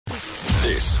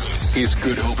This is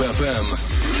Good Hope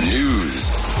FM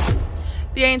News.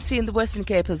 The ANC in the Western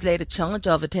Cape has laid a charge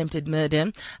of attempted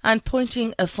murder and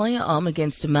pointing a firearm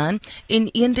against a man in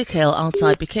Eendekuil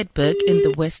outside Piketberg in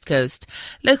the West Coast.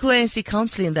 Local ANC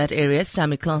councillor in that area,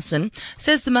 Sammy Claassen,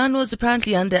 says the man was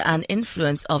apparently under an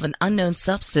influence of an unknown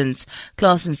substance.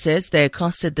 Claassen says they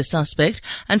accosted the suspect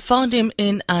and found him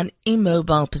in an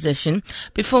immobile position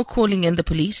before calling in the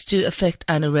police to effect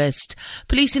an arrest.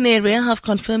 Police in the area have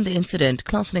confirmed the incident.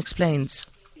 Claassen explains.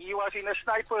 He was in a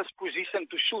sniper's position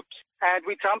to shoot, and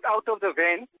we jumped out of the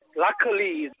van.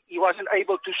 Luckily, he wasn't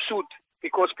able to shoot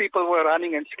because people were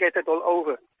running and scattered all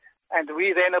over. And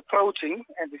we then approaching,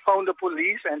 and we found the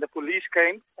police, and the police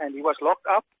came, and he was locked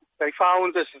up. They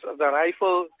found the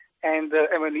rifle and the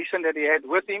ammunition that he had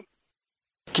with him.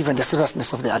 Given the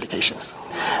seriousness of the allegations,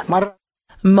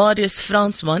 Marius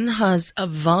Fransman has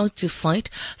vowed to fight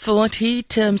for what he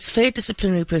terms fair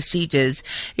disciplinary procedures.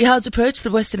 He has approached the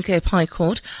Western Cape High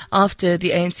Court after the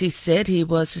ANC said he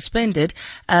was suspended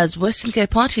as Western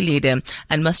Cape Party leader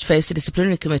and must face a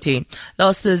disciplinary committee.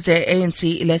 Last Thursday,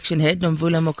 ANC election head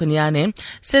Nomvula Mokonyane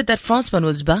said that Fransman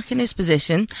was back in his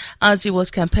position as he was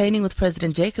campaigning with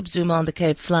President Jacob Zuma on the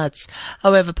Cape Flats.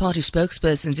 However, party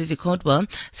spokesperson Zizi Kodwa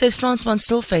says Fransman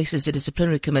still faces a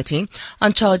disciplinary committee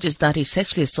on charges that he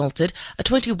sexually assaulted a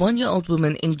 21-year-old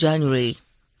woman in January.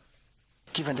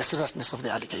 Given the seriousness of the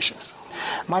allegations,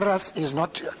 Marius is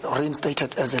not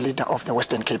reinstated as a leader of the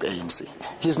Western Cape ANC.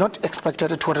 He is not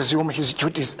expected to resume his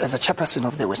duties as a chairperson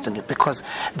of the Western Cape because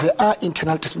there are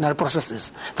internal disciplinary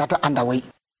processes that are underway.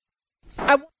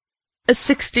 A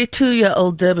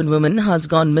 62-year-old Durban woman has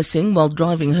gone missing while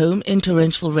driving home in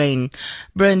torrential rain.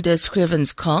 Brenda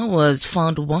Scriven's car was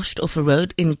found washed off a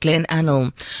road in Glen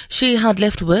Anil. She had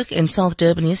left work in South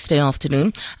Durban yesterday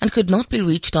afternoon and could not be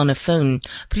reached on her phone.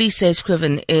 Police say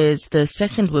Scriven is the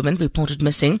second woman reported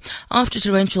missing after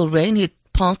torrential rain hit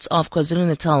parts of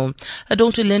KwaZulu-Natal. Her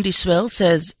daughter Lindy Swell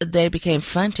says they became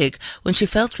frantic when she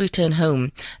failed to return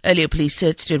home. Earlier, police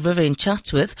searched a river in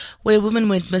Chatsworth where a woman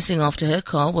went missing after her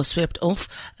car was swept off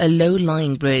a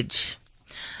low-lying bridge.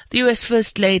 The U.S.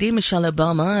 First Lady, Michelle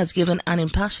Obama, has given an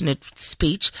impassioned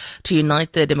speech to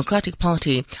unite the Democratic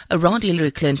Party around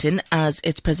Hillary Clinton as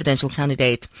its presidential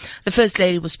candidate. The First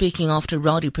Lady was speaking after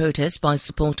rowdy protests by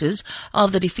supporters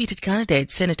of the defeated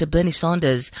candidate, Senator Bernie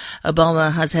Sanders.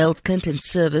 Obama has held Clinton's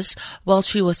service while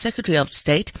she was Secretary of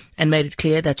State and made it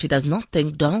clear that she does not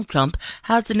think Donald Trump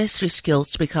has the necessary skills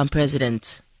to become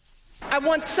president. I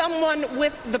want someone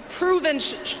with the proven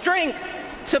strength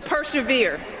to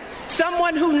persevere.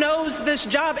 Someone who knows this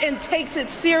job and takes it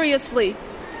seriously.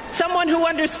 Someone who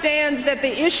understands that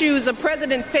the issues a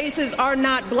president faces are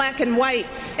not black and white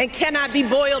and cannot be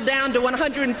boiled down to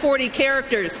 140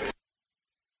 characters.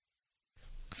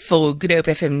 For Good Hope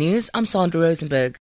FM News, I'm Sandra Rosenberg.